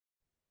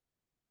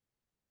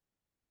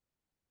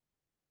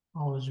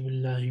أعوذ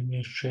بالله من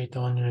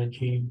الشيطان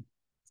الرجيم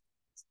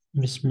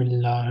بسم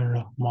الله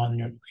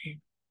الرحمن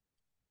الرحيم.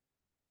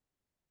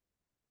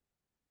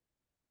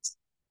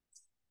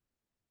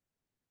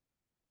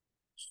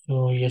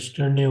 So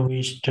yesterday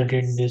we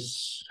studied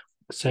this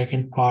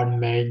second part,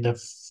 match the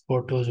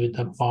photos with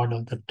the part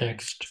of the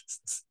text.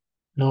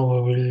 Now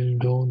we will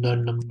do the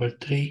number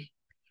 3,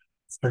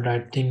 but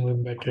I think we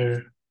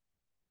better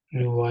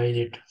revise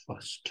it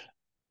first.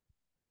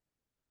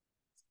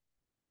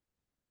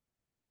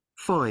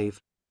 5.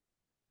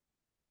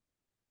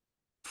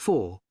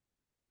 4.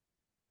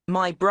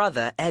 My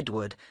brother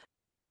Edward.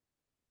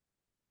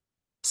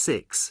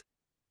 6.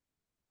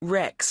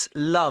 Rex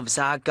loves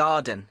our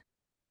garden.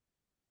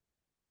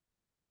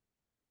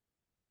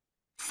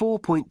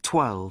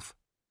 4.12.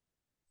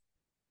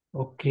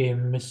 Okay,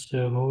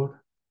 Mr. Hood.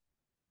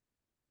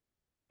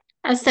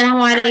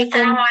 Assalamu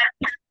alaikum.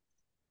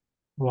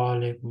 Wa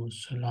alaikum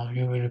assalam.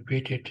 You will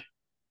repeat it.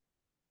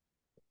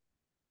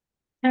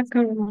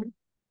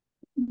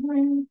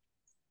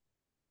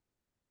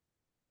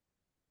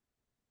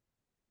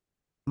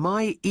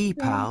 My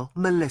e-pal,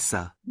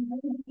 Melissa.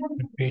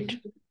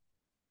 Repeat.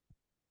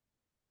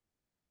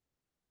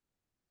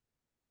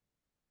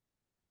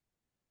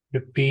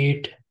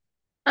 Repeat.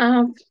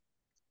 Do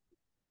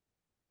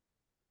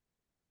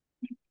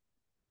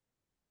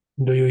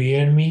you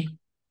hear me?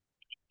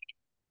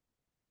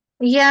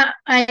 Yeah,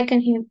 I can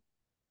hear.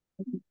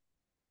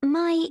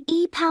 My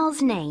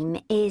e-pal's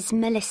name is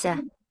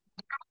Melissa.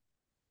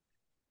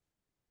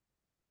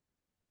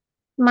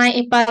 My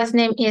Ipa's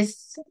name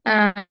is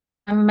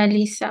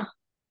Melissa.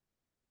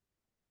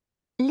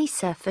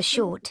 Lisa for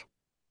short.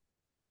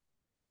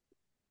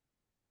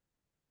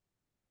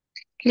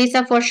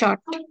 Lisa for short.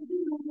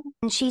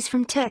 And she's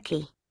from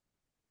Turkey.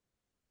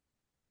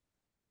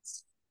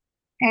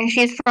 And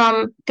she's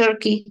from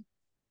Turkey.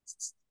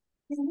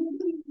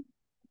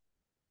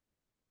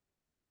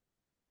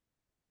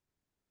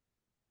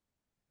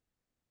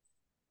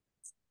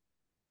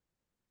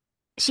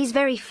 She's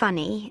very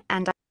funny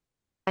and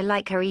I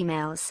like her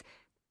emails.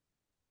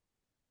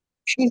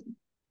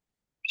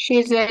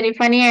 She's very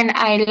funny and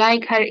I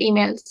like her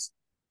emails.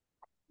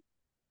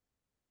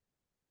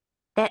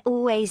 They're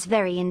always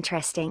very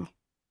interesting.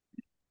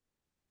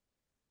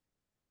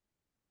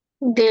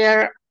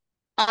 They're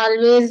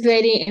always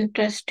very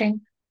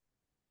interesting.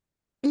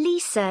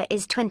 Lisa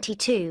is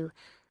 22.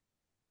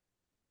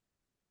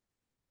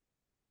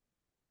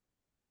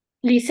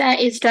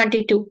 Lisa is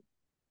 22.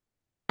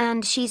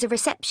 And she's a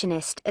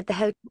receptionist at the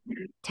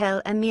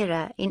Hotel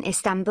Amira in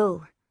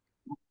Istanbul.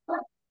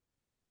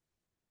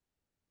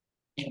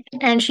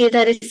 And she's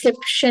a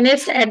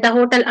receptionist at the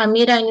Hotel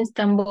Amira in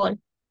Istanbul.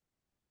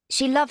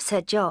 She loves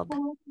her job.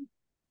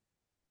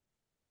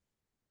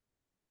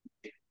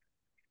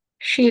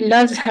 She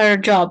loves her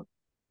job.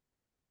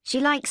 She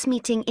likes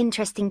meeting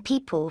interesting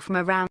people from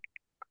around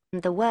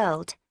the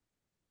world.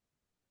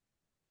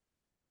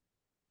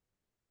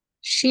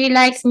 She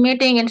likes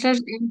meeting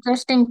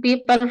interesting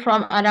people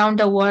from around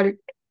the world.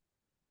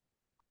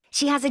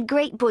 She has a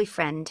great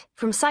boyfriend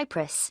from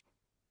Cyprus.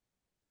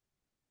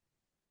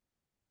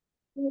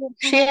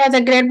 She has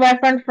a great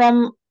boyfriend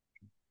from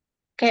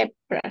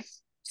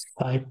Cyprus.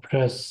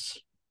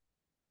 Cyprus.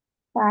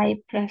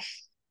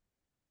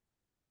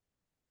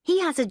 He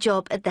has a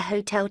job at the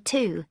hotel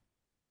too.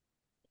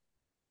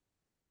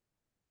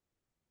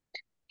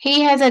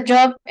 He has a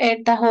job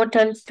at the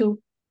hotel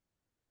too.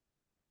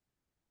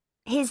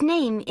 His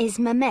name is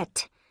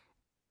Mehmet.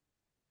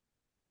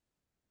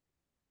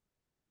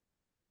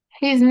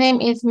 His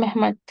name is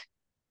Mehmet.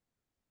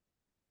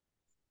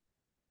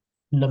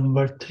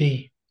 Number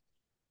 3.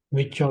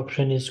 Which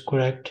option is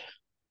correct?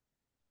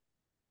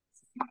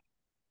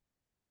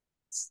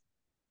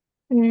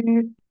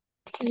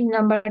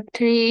 Number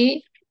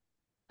 3.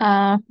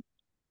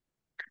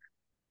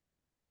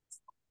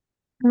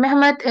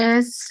 Mehmet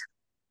is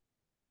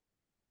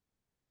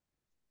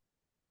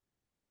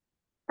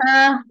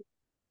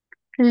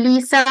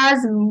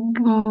Lisa's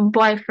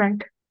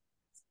boyfriend.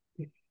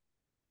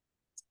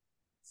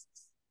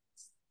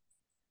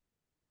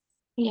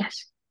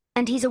 Yes.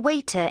 And he's a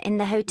waiter in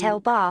the hotel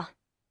bar.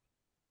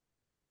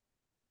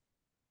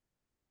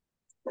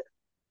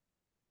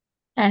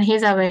 And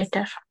he's a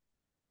waiter.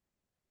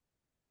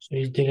 So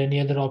is there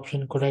any other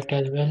option correct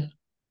as well?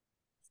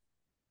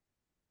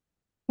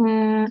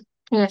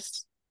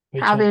 Yes.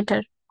 Which A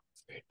waiter.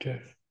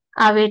 Waiter.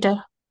 A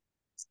waiter.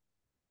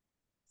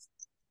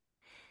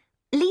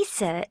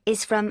 Lisa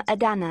is from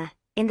Adana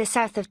in the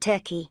south of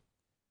Turkey.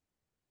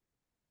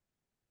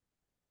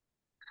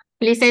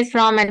 Lisa is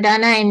from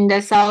Adana in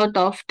the south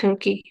of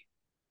Turkey.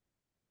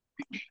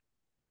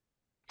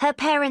 Her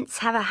parents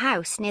have a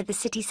house near the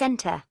city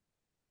centre.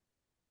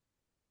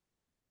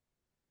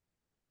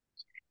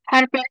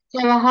 Her parents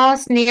have a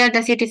house near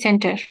the city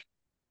center.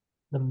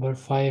 Number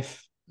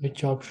 5.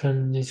 Which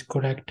option is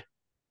correct?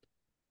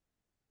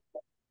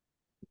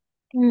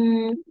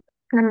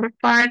 Number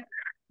 5.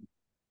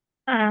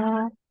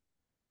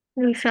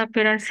 Lisa's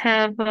parents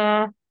have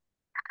a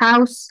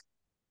house.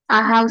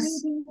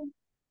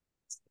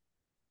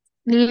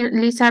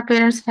 Lisa's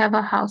parents have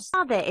a house.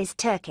 Father is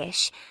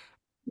Turkish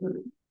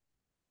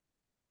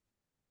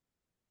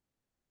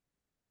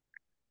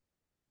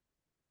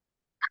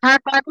Her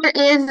father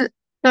is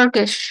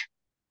Turkish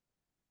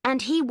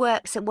and he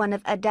works at one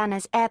of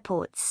Adana's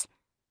airports.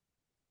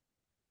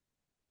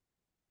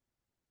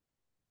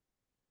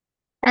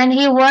 and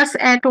he works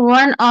at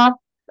one of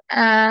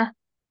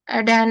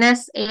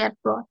Adana's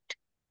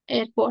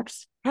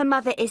airports. Her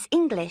mother is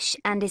English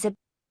and is a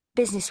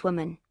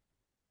businesswoman.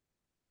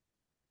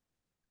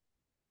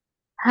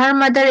 Her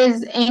mother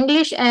is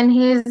English and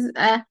is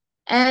a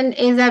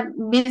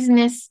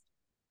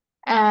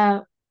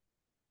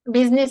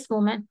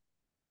businesswoman.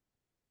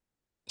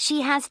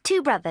 She has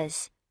 2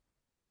 brothers.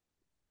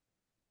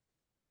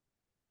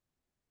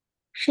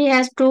 She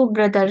has 2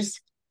 brothers.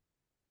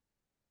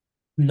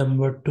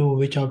 Number 2,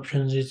 which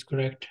option is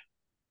correct?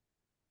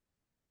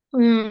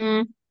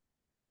 Mm,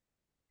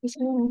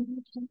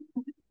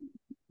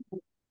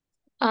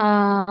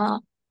 uh,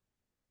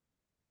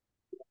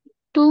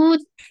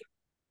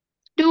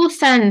 two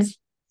sons.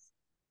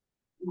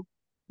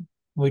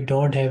 We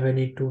don't have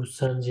any 2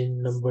 sons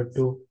in number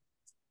 2.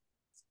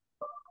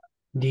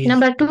 These,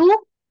 Number 2,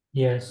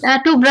 yes.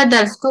 2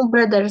 brothers. 2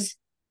 brothers.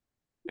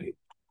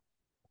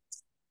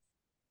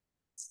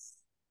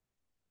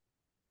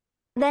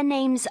 Their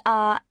names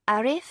are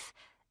Arif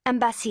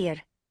and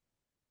Basir.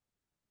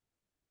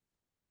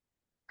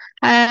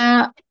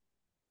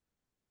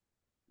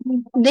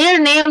 Their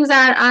names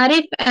are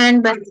Arif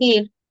and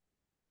Basir.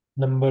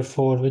 Number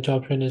 4, which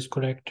option is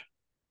correct?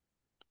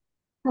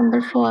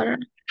 Number 4.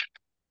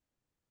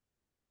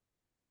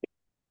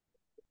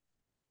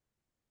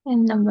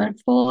 And number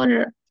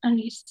 4,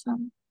 Lisa.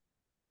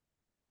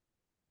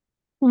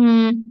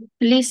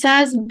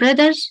 Lisa's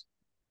brothers.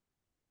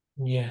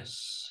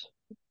 Yes.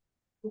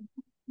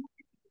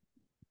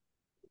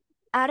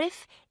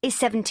 Arif is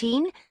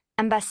 17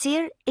 and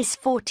Basir is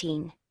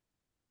 14.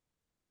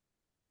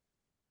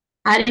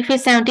 Arif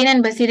is 17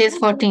 and Basir is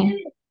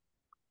 14.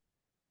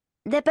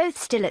 They're both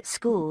still at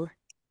school.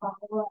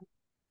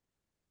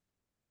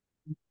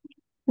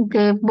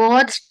 They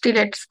both still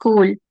at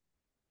school.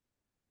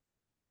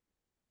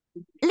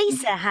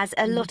 Lisa has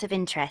a lot of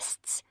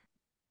interests.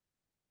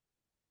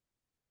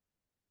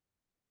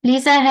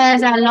 Lisa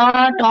has a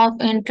lot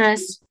of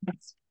interests,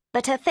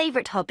 But her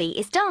favourite hobby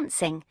is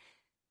dancing.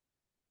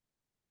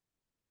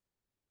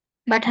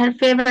 but her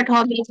favorite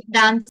hobby is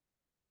dance.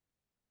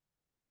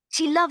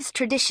 She loves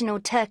traditional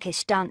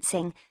Turkish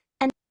dancing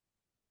and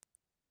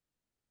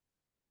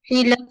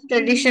She loves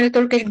traditional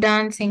Turkish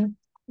dancing.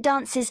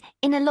 dances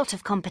in a lot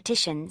of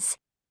competitions.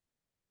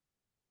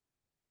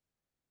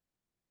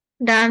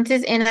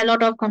 Dances in a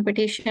lot of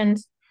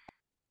competitions.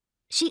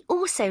 She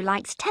also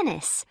likes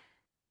tennis.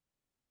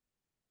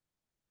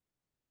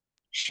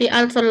 She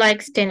also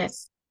likes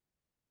tennis.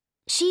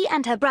 She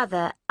and her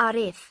brother,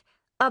 Arif,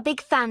 are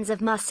big fans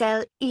of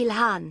Marcel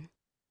İlhan.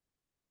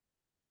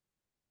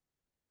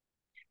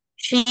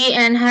 She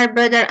and her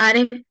brother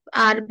Arif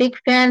are big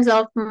fans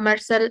of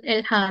Marcel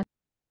İlhan.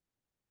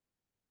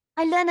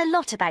 I learn a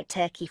lot about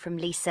Turkey from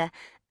Lisa,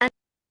 and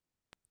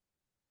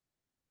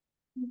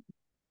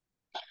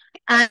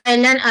I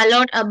learn a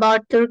lot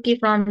about Turkey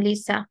from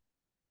Lisa.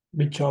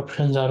 Which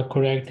options are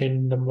correct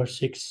in number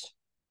 6?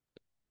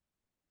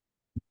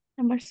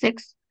 Number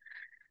 6.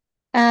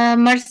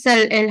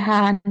 Marcel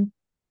İlhan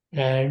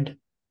And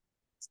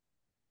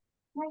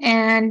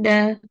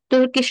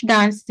Turkish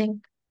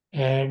dancing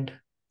and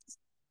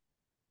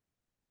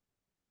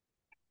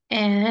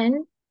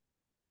and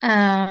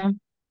uh,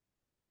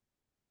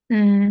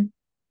 mm,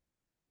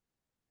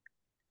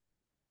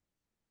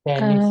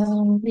 tennis.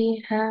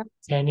 we have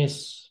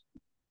Tennis.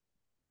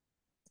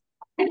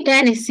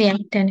 tennis. Yeah,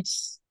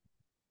 tennis.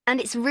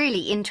 and it's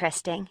really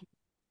interesting.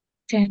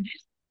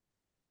 Tennis.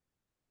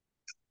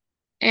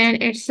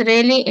 And it's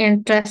really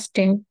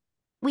interesting.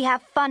 We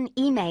have fun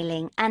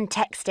emailing and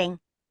texting.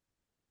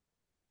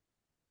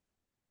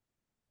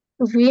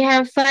 We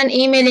have fun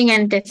emailing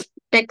and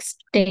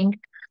texting.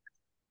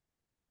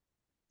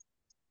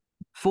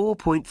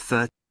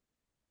 4.30.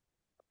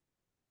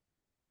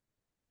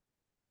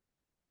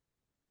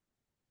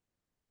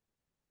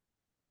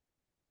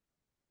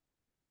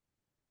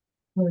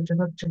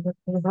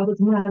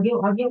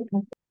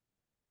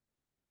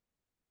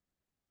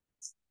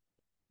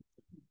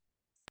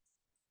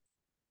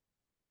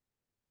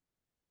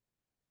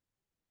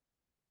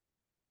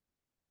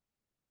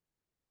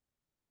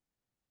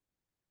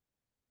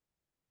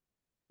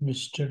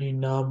 Mr.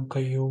 Inam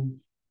Qayyum.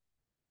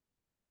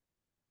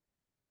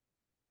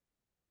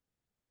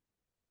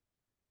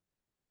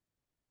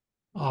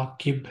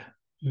 Akib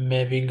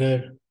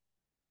Mevinger.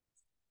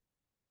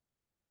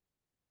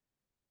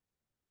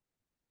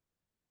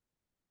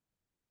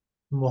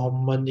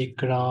 Muhammad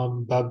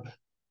Ikram Bab.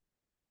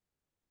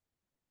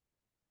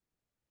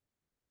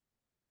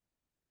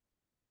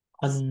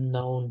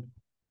 Unknown.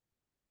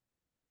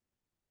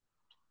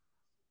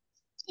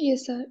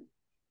 Yes, sir.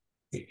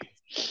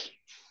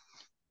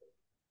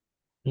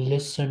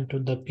 Listen to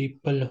the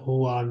people.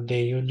 Who are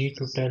they? You need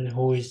to tell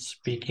who is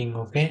speaking,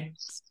 okay?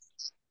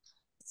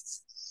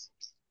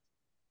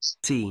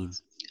 Who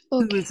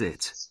Okay. is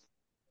it?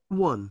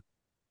 1.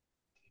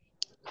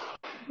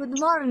 Good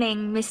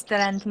morning, Mr.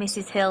 and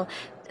Mrs. Hill.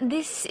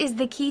 This is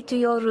the key to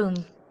your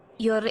room.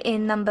 You're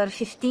in number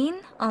 15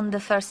 on the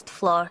first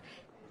floor.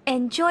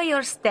 Enjoy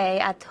your stay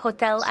at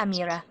Hotel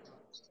Amira.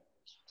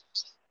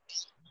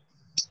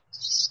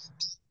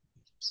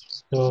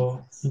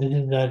 So this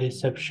is the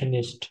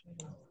receptionist.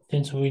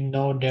 Since we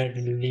know that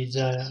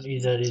Lisa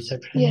is a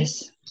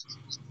receptionist, Yes.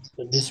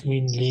 so this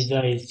means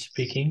Lisa is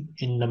speaking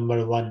in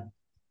number 1.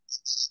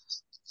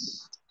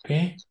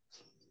 Okay?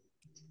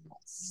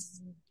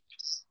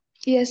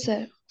 Yes,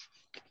 sir.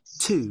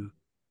 2.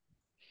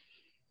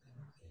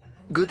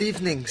 Good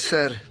evening,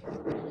 sir.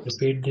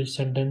 Repeat this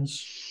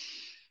sentence.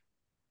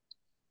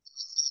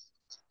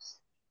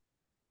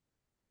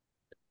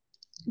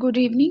 Good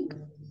evening.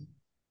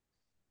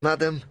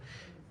 Madam,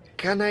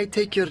 can I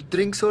take your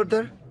drinks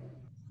order?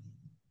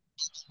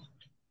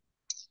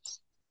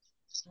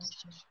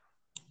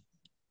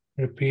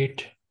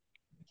 Repeat.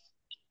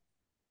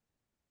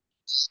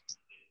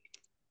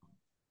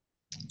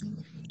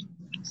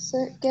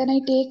 Sir, can I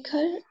take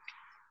her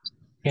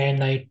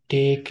Can I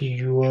take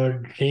your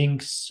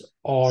drinks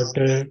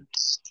order?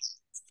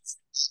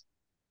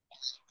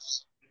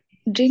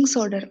 drinks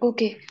order?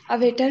 Okay. A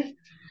waiter.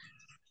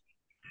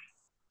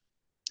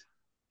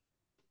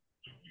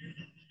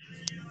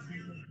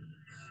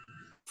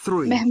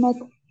 Three. Mehmet.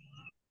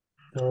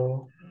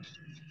 So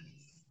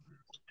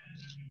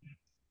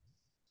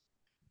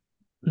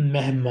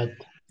Mehmet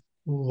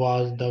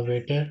was the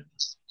waiter.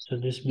 So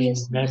this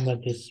means Yes, sir.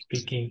 Mehmet is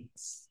speaking.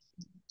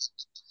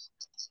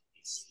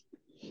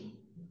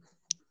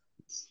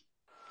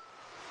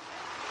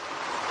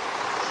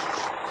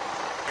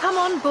 Come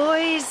on,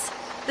 boys.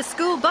 The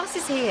school bus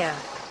is here.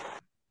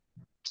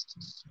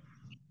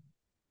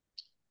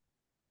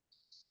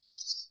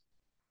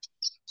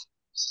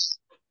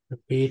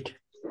 Repeat.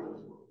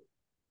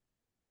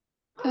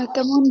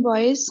 Come on,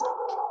 boys.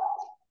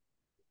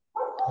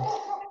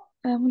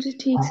 मुझे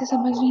ठीक से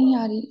समझ नहीं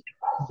आ रही.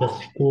 The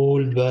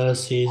school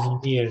bus is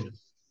near.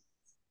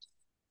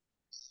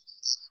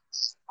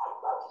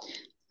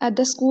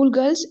 The school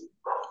girls.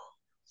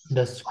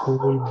 The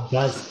school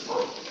bus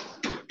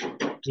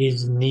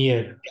is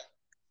near.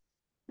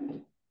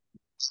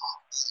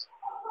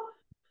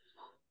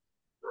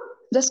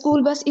 The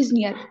school bus is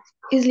near.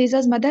 Is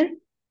Lisa's mother?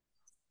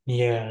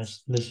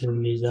 Yes, this is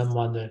Lisa's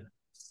mother.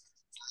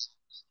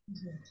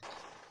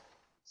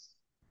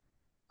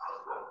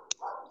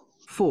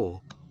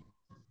 4.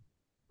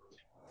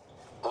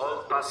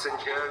 All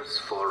passengers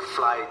for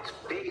flight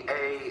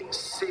BA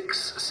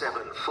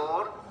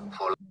 674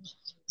 for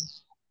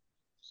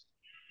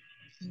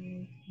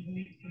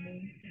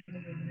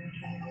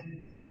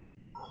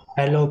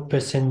Hello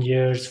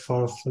passengers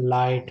for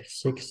flight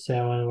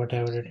 67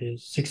 whatever it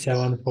is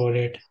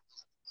 6748.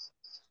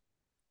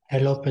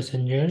 Hello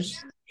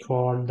passengers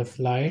for the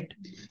flight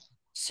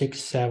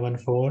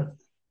 674.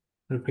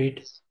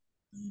 Repeat.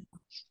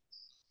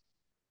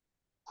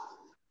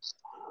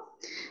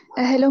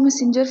 Hello,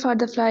 messenger for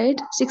the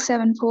flight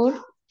 674.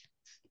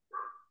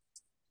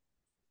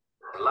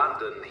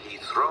 London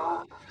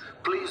Heathrow,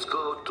 please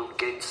go to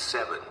gate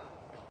 7.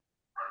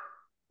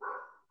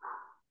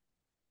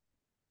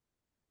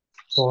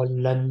 For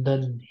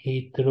London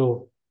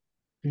Heathrow,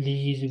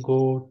 please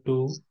go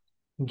to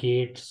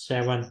gate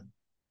 7.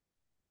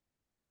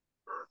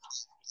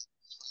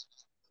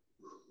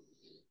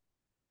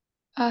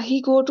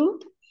 He go to.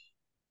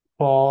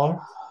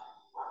 For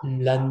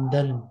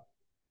London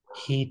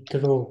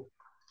Heathrow,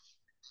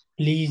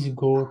 please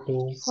go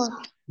to For.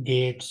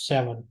 gate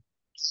 7.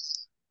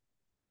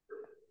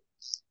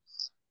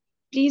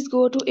 Please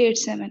go to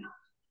 87.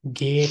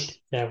 Gate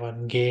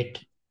 7.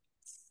 Gate.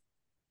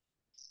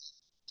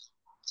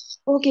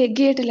 Okay,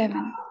 gate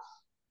 11.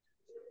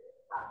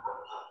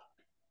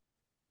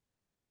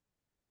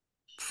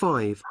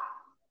 5.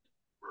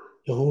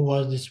 So who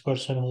was this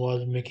person who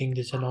was making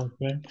this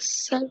announcement?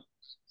 Sir.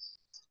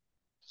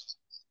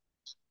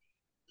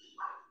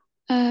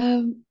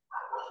 Um,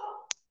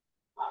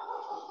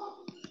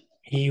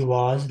 He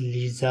was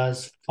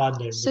Lisa's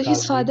father. so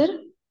his father?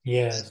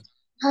 Yes.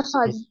 Her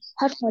father.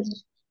 Her father.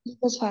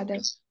 Lisa's father.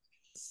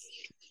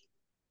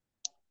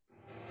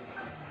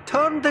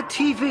 Turn the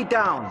TV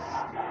down.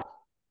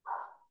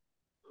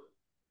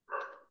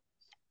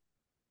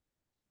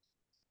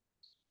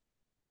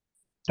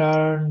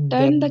 Turn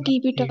the the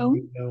TV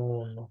down.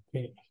 down.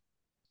 Okay.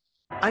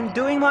 I'm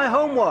doing my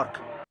homework.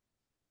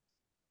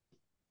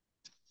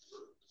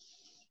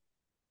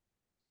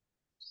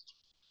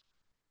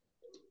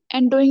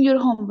 And doing your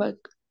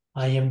homework.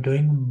 I am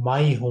doing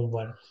my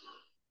homework.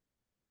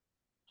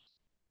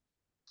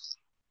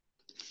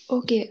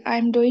 Okay,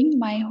 I'm doing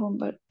my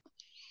homework.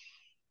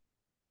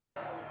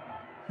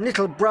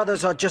 Little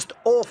brothers are just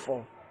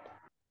awful.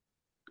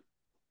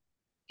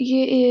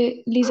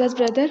 ये Lisa's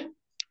brother.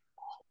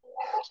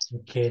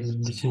 Okay,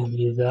 this is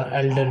Lisa's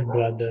elder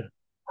brother.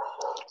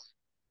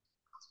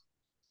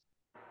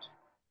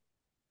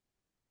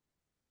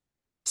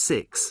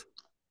 6.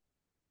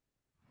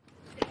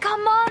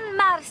 Come on,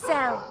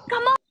 Marcel.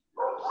 Come on.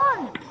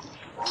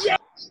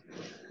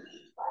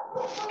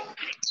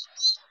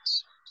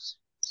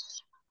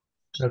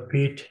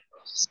 Repeat.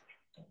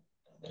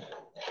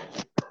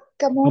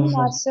 Come on,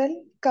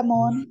 Marcel. Come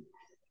on.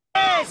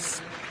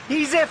 Yes!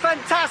 He's a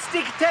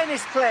fantastic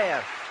tennis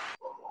player.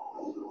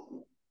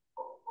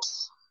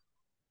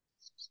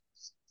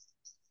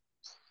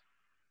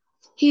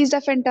 He is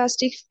a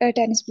fantastic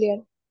tennis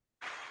player.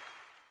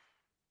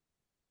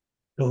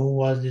 So who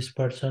was this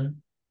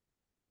person?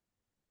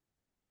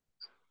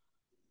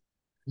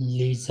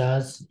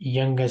 Lisa's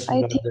youngest I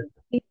brother.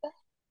 think.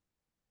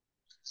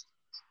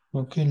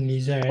 Okay,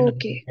 Lisa and her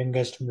Okay.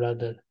 youngest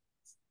brother.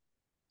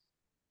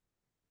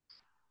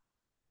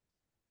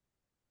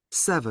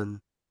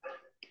 7.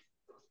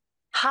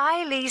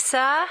 Hi,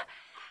 Lisa.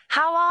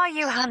 How are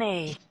you,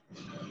 honey?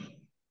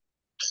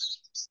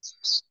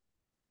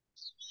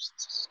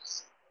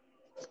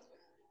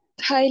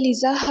 Hi,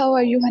 Lisa. How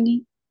are you,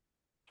 honey?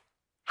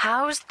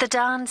 How's the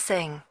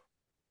dancing?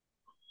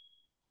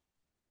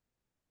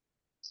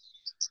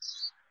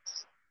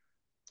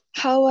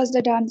 How was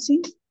the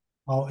dancing?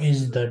 How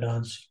is the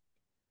dance?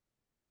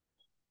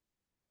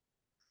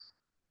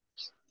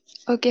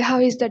 Okay, how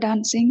is the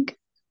dancing?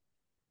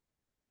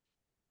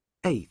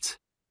 8.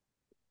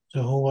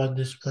 So who was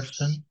this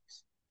person?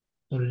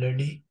 The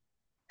lady?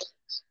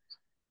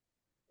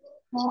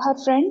 Her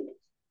friend?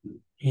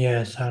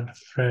 Yes, her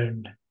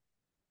friend.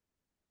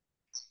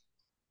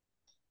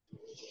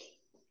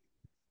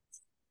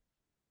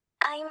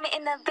 I'm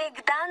in a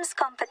big dance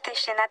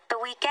competition at the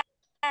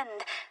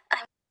weekend.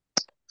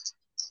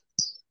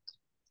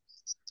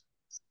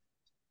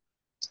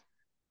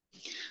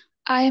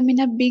 I am in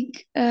a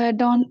big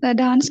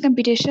dance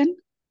competition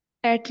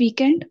at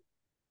weekend.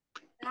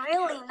 I'm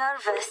really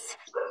nervous.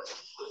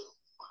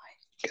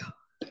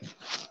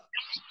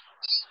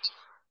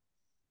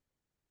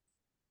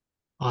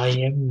 I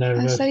am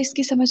nervous. Sir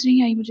इसकी समझ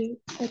नहीं आई मुझे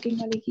second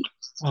वाले की.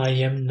 I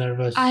am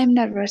nervous. I am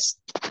nervous.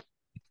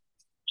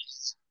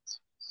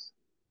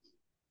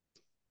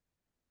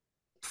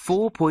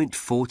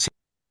 4.40.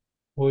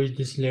 Who is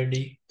this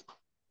lady?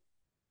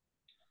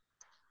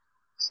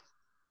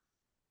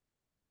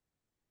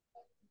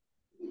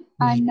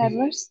 I'm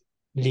nervous.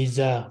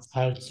 Lisa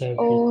herself is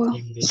Oh,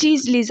 saying this.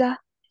 she's Lisa.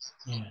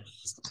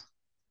 Yes.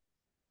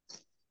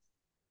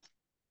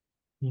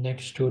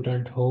 Next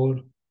student,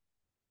 hold.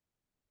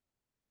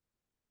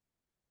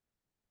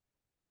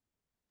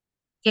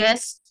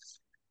 Yes.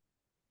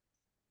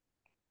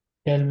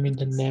 Tell me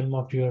the name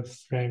of your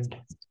friend.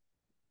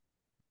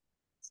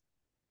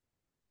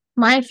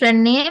 My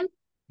friend name?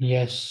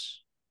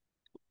 Yes.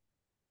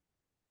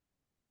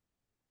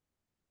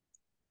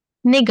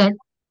 Nigat.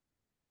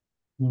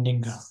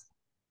 Ninga.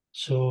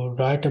 So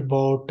write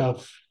about a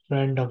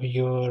friend of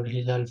yours,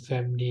 his whole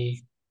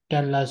family.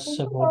 Tell us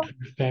about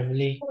her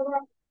family.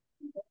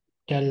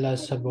 Tell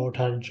us about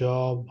her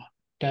job.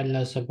 Tell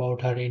us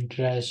about her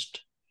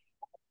interest.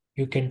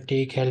 You can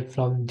take help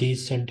from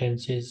these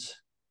sentences.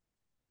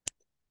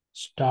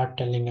 Start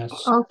telling us.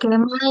 Okay,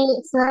 my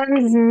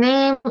friend's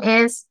name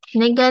is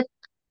Nigat.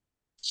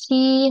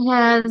 She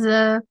has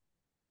a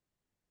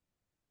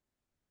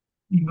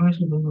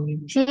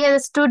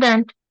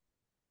student.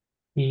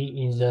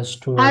 He is a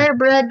student. Her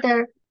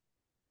brother.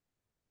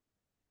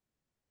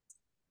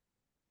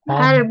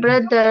 Her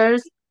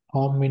brothers.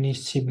 How many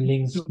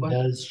siblings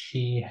does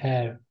she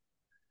have?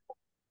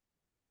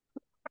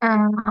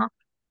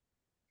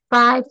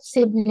 5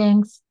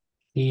 siblings.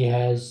 He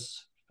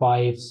has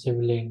 5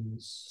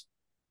 siblings.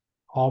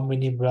 How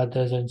many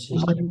brothers and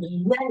sisters?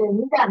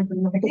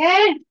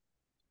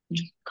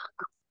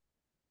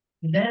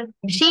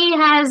 She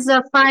has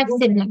 5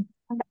 siblings.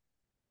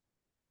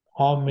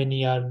 How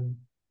many are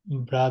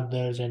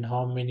brothers and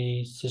how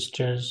many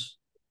sisters?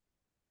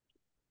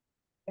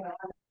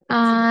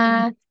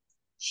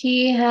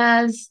 She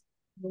has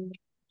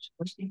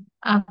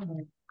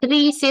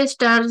 3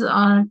 sisters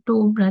or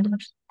 2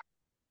 brothers,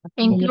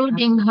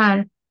 including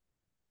her.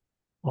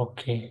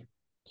 Okay.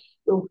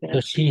 So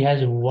she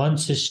has 1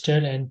 sister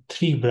and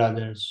 3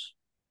 brothers.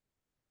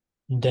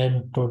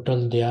 Then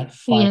total they are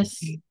 5.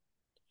 Yes.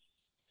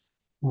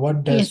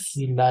 What does Yes.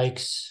 she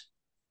likes?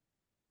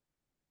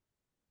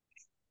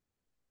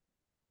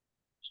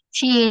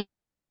 She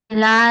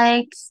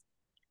likes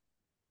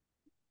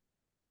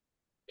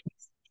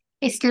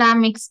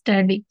Islamic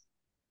study.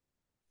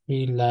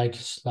 She likes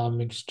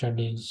Islamic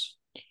studies.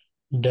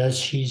 Does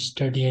she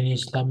study any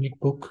Islamic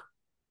book?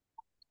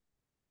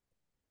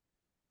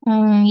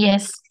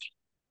 Yes.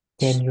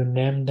 Can you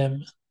name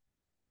them?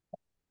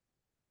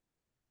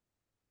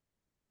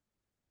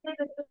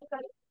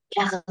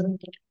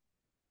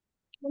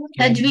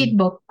 Tajweed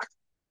book.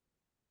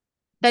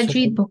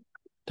 Tajweed book.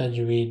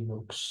 Tajweed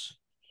books.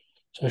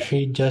 So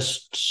she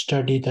just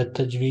studied the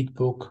Tajweed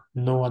book,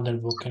 no other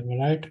book, am I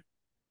right?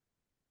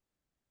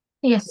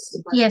 Yes.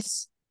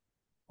 Yes.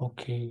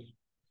 Okay.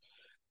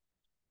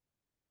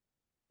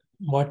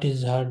 What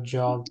is her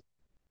job?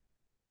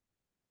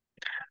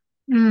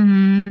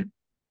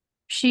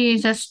 She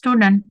is a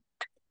student.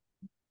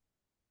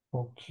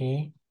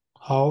 Okay.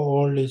 How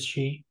old is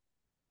she?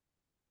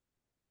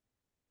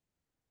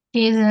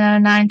 She is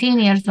 19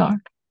 years old.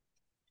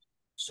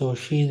 So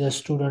she is a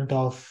student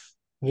of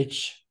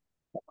which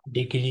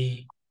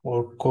degree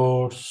or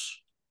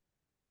course?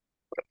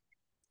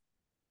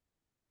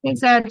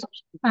 She's at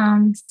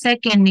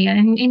second year,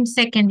 in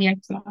second year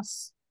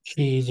class.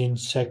 She is in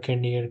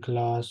second year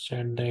class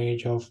at the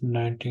age of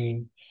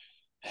 19.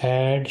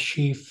 Had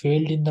she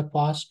failed in the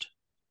past?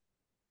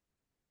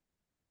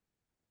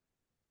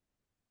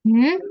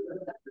 Hmm?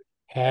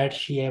 Had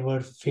she ever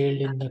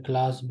failed in the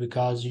class?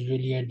 Because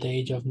usually at the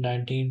age of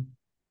 19,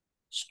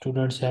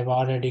 students have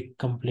already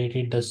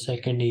completed the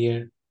second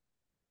year.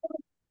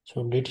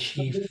 So did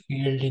she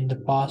failed in the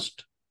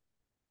past?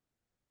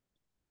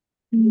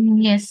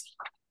 Yes.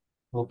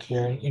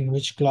 Okay, in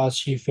which class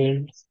she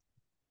failed?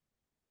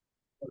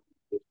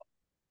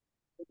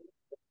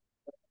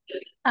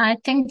 I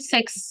think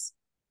 6.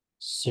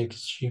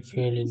 Sixth. She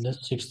failed in the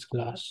sixth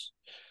class.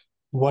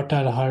 What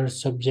are her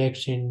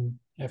subjects in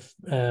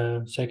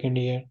second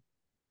year?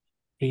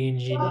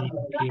 Pre-engineering,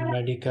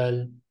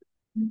 pre-medical,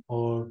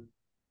 or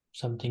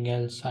something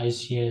else,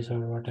 ICS or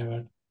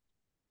whatever.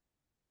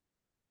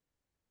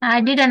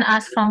 I didn't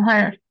ask from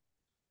her.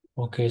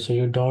 Okay, so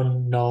you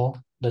don't know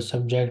the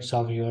subjects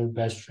of your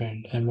best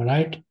friend, am I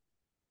right?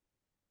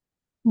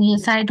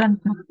 Yes, I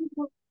don't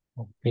know.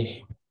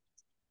 Okay.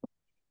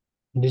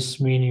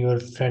 This means your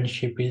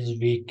friendship is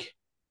weak.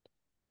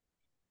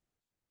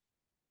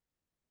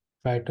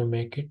 Try to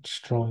make it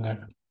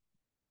stronger.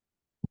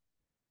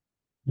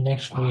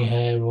 Next, we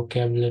have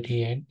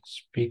vocabulary and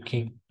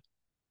speaking.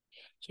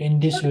 So in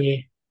this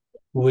way,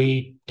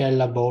 we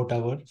tell about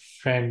our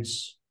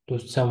friends to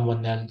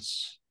someone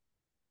else.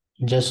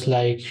 Just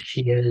like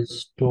she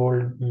has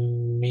told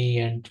me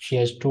and she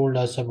has told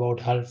us about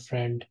her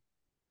friend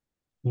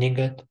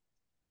Nigat.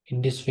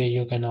 In this way,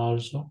 you can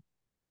also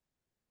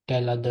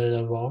tell others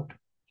about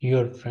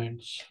your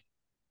friends.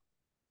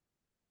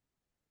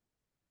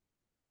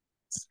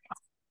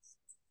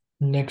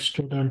 Next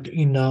student,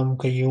 Inam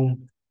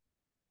Qayyum.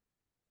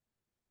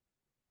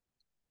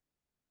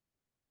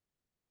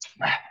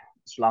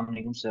 अस्सलाम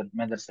वालेकुम sir,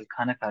 मैं दरअसल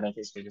खाना खा रहा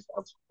था, इस वजह से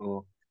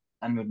आपको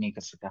अनम्यूट नहीं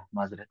कर सका,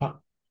 माजरत।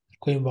 हाँ,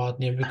 कोई बात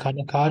नहीं, अभी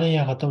खाना खा रहे हैं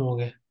या खत्म हो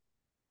गए?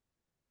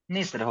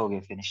 नहीं सर, हो गया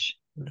फिनिश।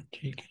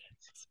 ठीक है।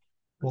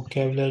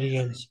 Vocabulary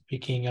and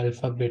speaking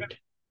alphabet.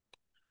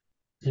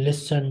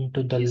 Listen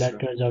to the ji sir.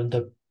 letters of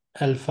the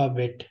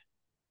alphabet.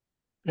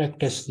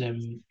 Practice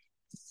them.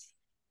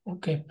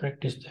 Okay,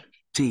 practice them.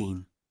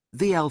 15.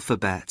 The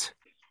alphabet.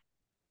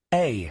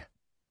 A,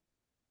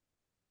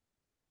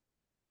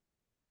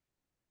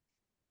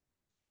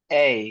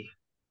 A,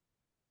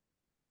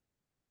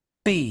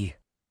 B,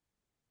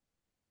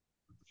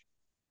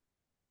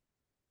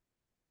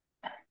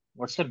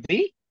 what's the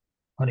B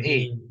or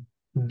A?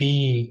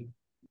 B.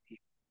 B.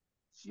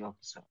 Ji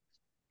okay sir.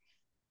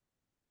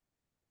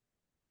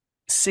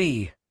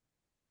 C,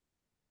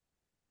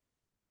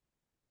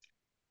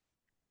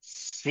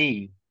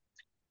 C,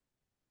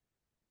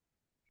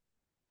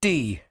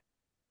 D,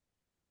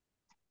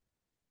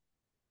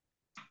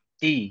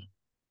 D,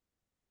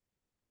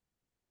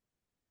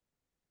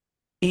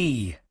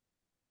 E,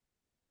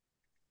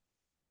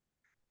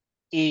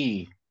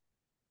 E,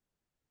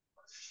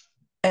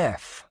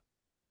 F,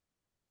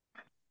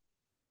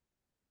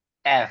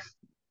 F,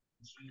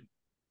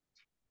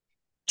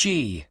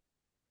 G,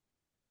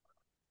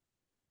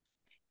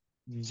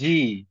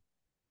 G,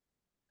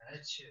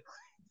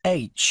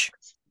 H,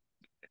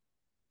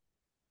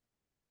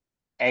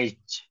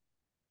 H,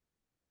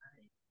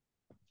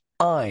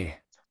 I,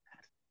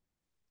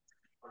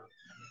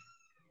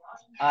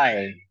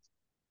 I,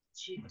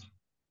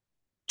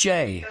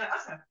 J,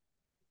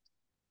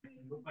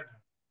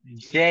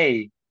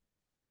 J,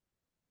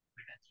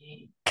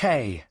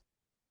 K,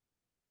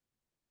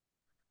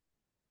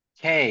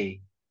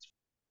 K,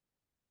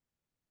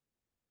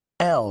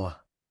 L,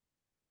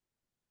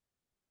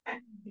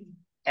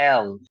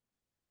 L,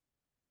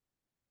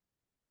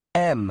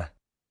 M,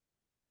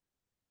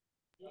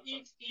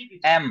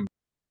 M,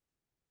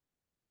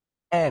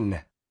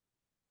 N,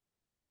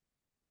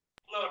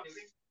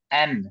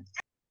 N,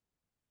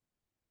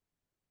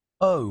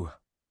 O,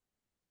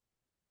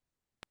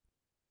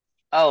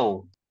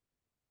 O,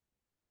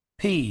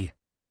 P,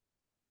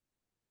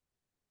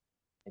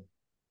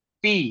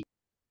 P,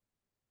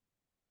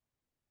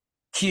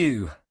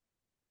 Q,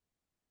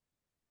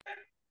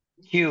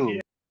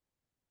 Q,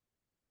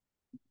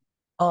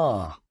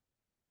 R,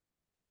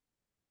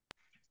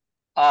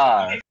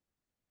 R,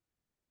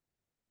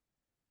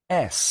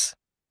 S,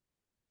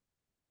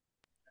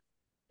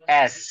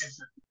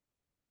 S,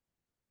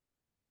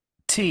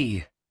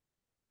 T,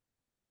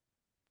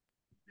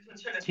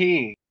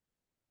 T,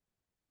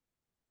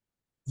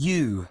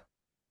 U,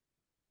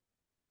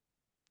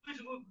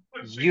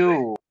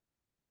 U,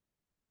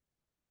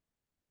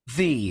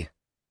 V,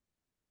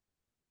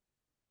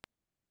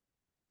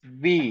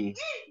 V,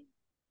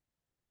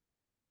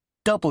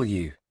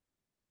 W,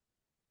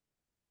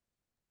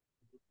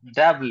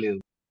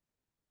 W,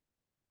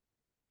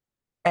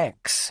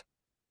 X,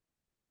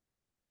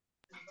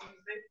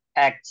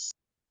 X,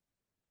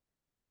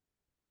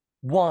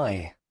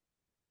 Y,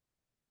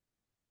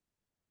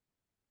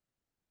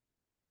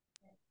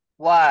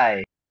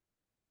 Y.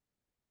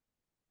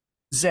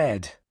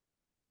 Z.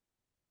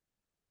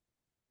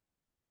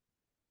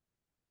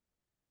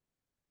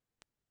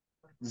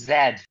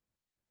 Z.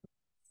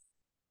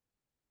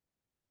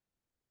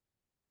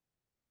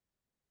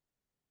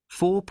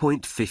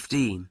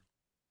 4.15.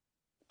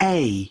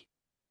 A.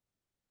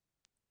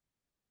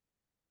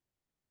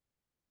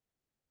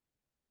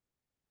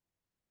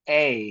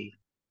 A.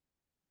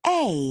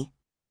 A.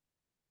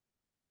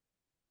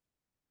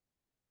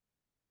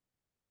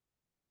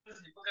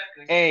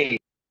 A.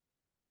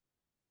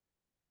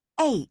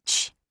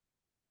 H.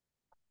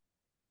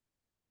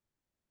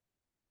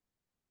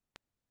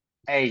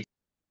 H.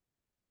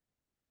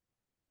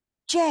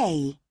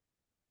 J.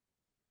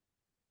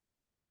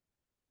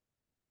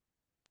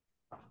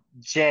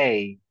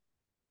 J.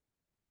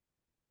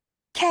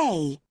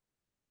 K.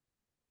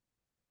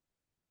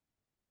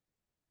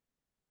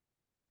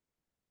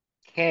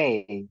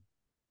 K.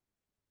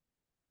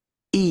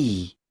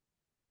 E.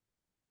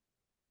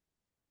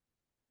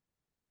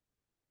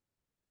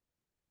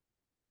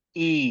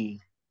 E.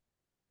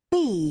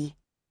 B.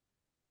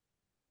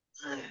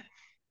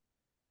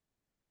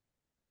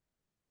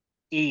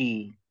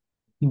 E.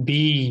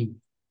 B.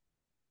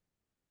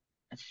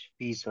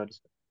 B. Sorry.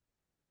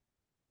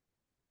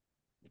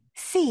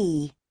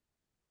 C.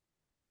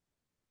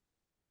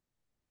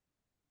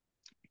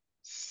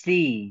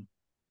 C.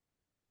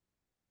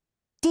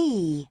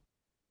 D.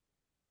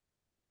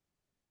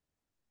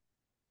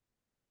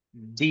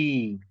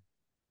 D.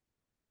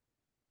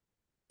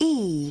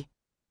 E.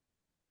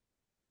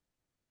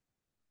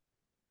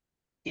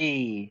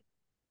 E.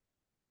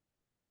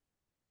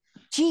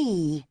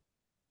 G.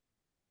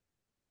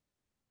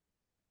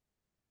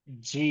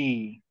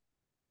 G.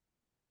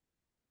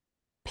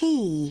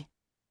 P.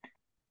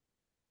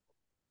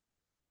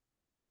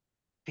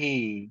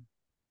 P.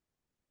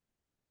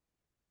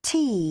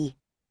 T.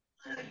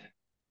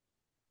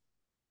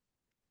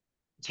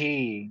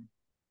 T.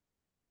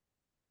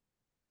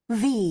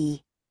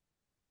 V.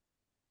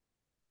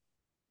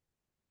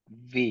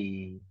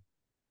 V.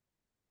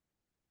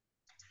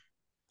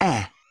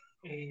 F.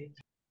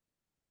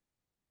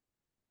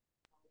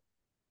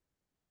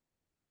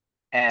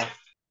 F.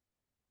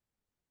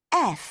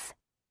 F.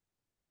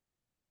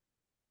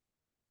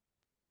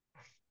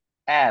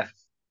 F.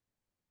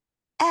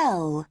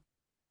 L.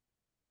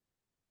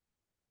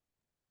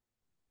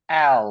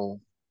 L.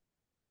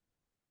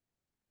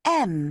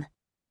 M.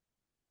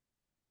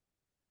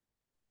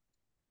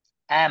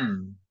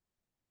 M.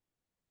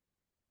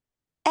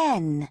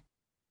 N.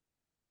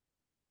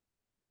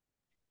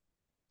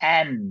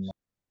 N.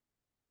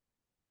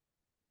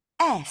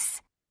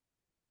 S.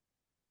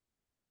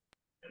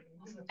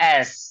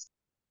 S.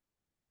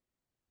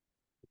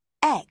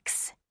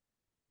 X.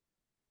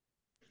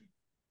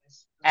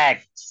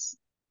 X.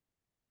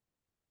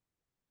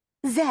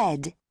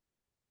 Z.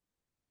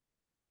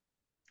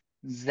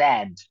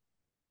 Z.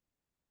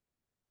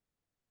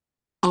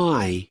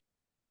 I.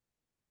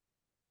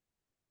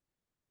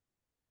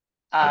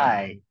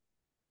 I.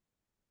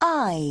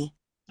 I.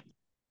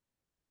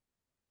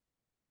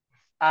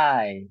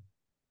 I.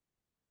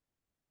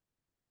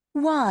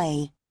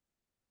 Y.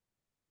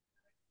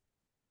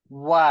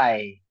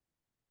 Y.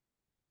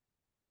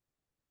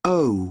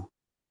 O.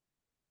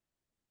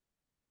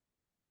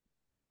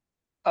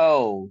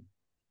 O.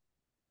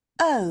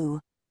 O.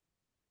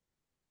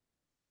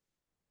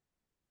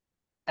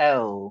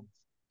 O.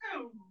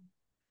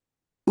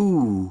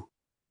 U.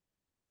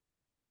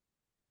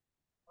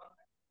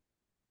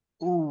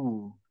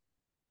 U.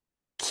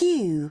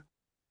 Q.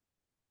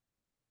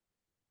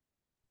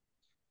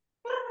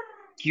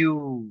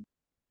 Q.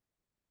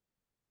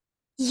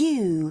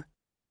 U.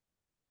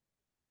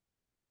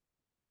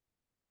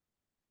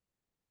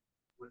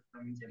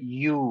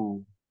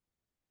 U.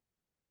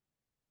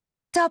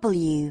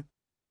 W.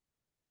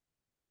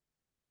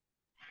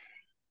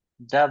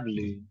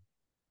 W.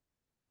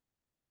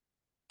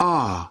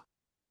 R.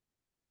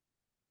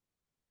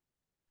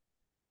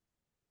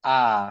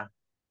 R.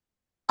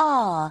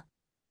 R.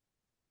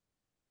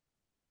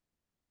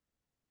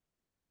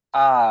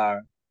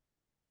 R.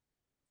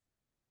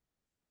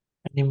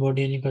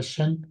 Anybody, any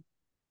question?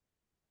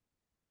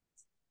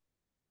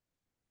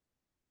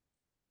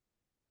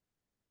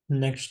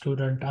 Next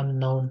student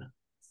unknown.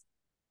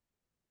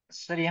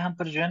 Sir यहाँ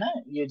पर जो है ना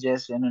ये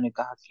जैसे इन्होंने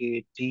कहा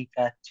कि टी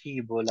का टी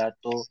बोला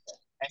तो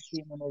ऐसे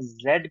ही इन्होंने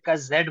जेड का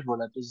जेड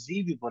बोला तो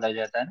जी भी बोला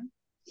जाता है ना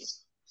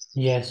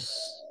Yes.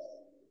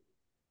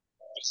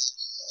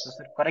 तो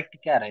सर करेक्ट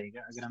क्या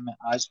रहेगा अगर हमें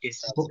आज के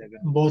हिसाब से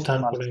अगर Both are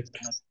इस्तेमाल correct.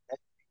 करना है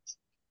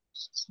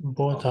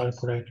Both are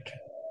correct.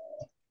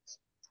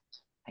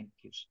 Thank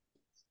you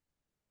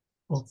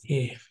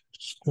Okay.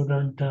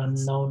 Student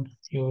unknown,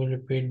 you will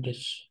repeat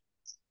this.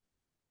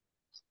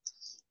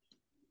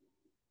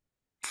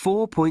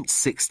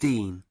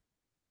 4.16.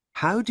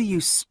 How do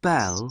you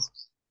spell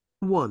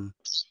 1?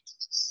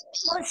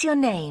 What's your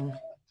name?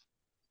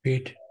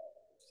 Repeat.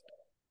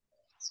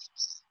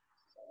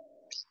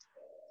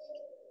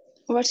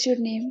 What's your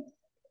name?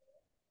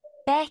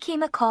 Becky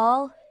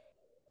McCall.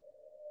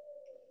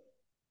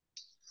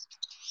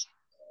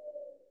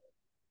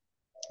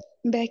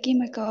 Becky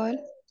McCall.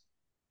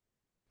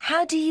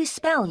 How do you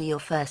spell your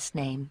first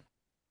name?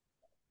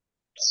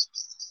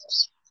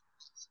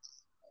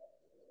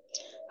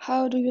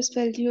 How do you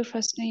spell your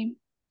first name?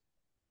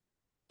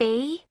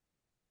 B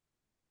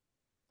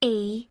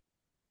E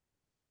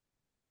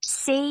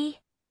C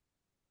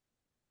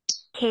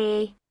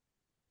K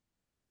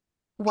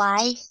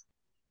Y.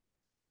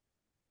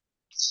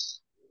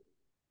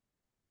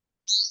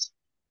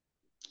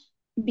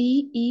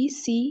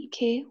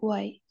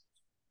 Becky.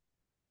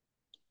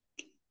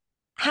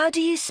 How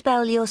do you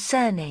spell your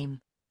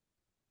surname?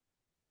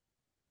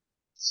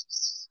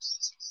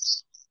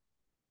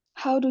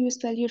 How do you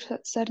spell your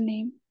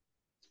surname?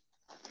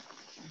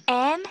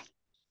 M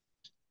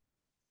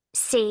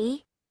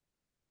C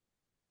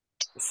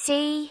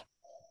C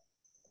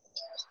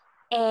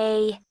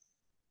A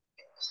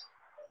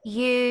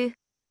U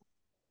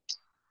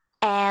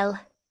L.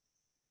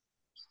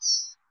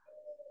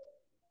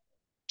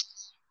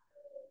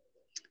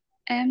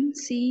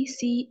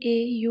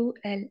 MCCAUL.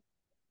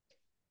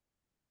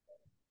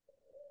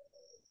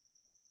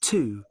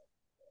 2.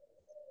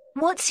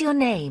 What's your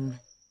name?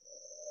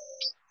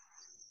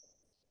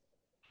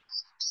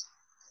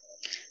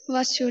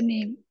 What's your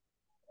name?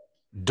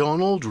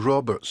 Donald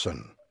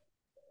Robertson.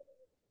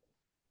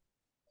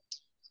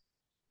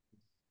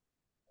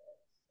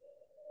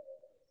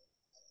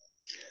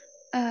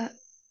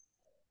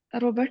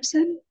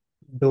 Robertson.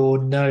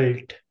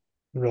 Donald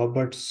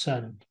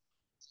Robertson.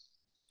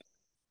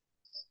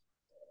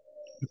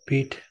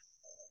 Repeat.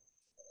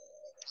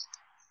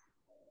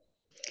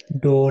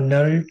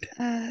 Donald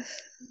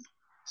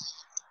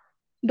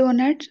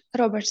Donald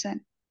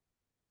Robertson.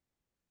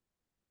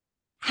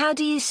 How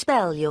do you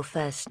spell your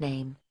first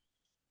name?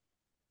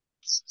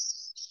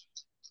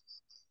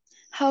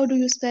 How do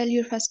you spell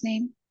your first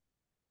name?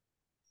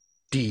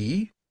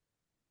 D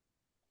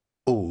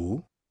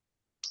O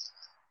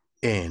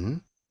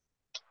N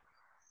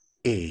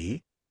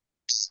A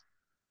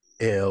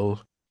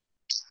L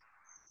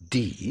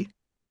D.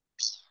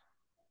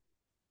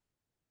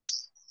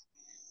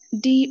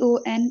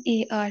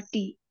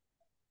 DONART.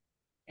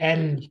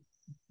 L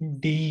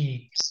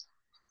D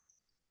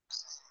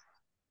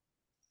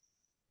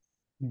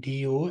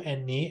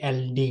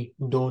DONALD.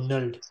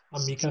 Donald.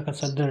 America का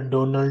सदर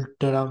Donald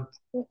Trump,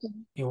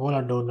 ये वाला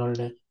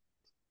Donald है।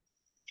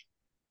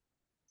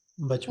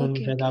 बचपन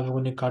में शायद आप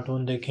लोगों ने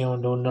कार्टून देखे हो,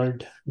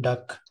 Donald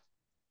duck.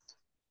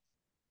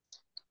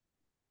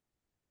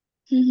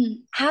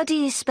 How do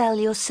you spell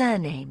your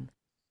surname?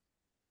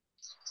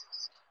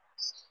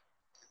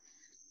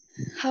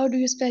 How do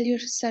you spell your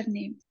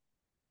surname?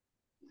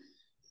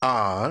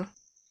 R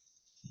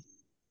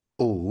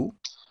O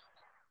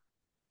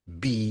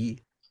B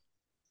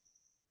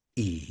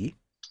E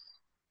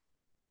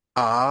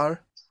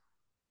R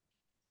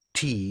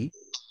T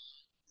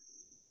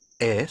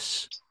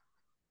S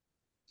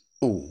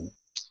O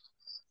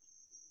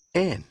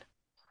N.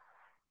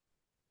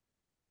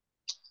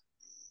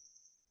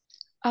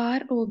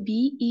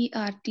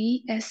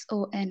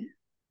 ROBERTSON.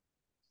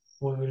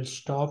 We will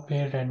stop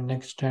here and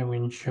next time,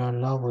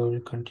 inshallah, we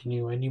will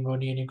continue.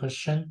 Anybody, any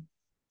question?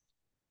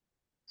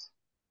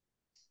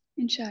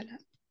 Inshallah.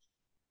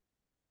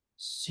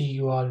 See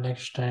you all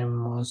next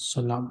time.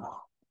 Assalam.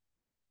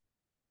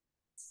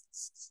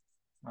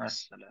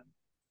 Assalam.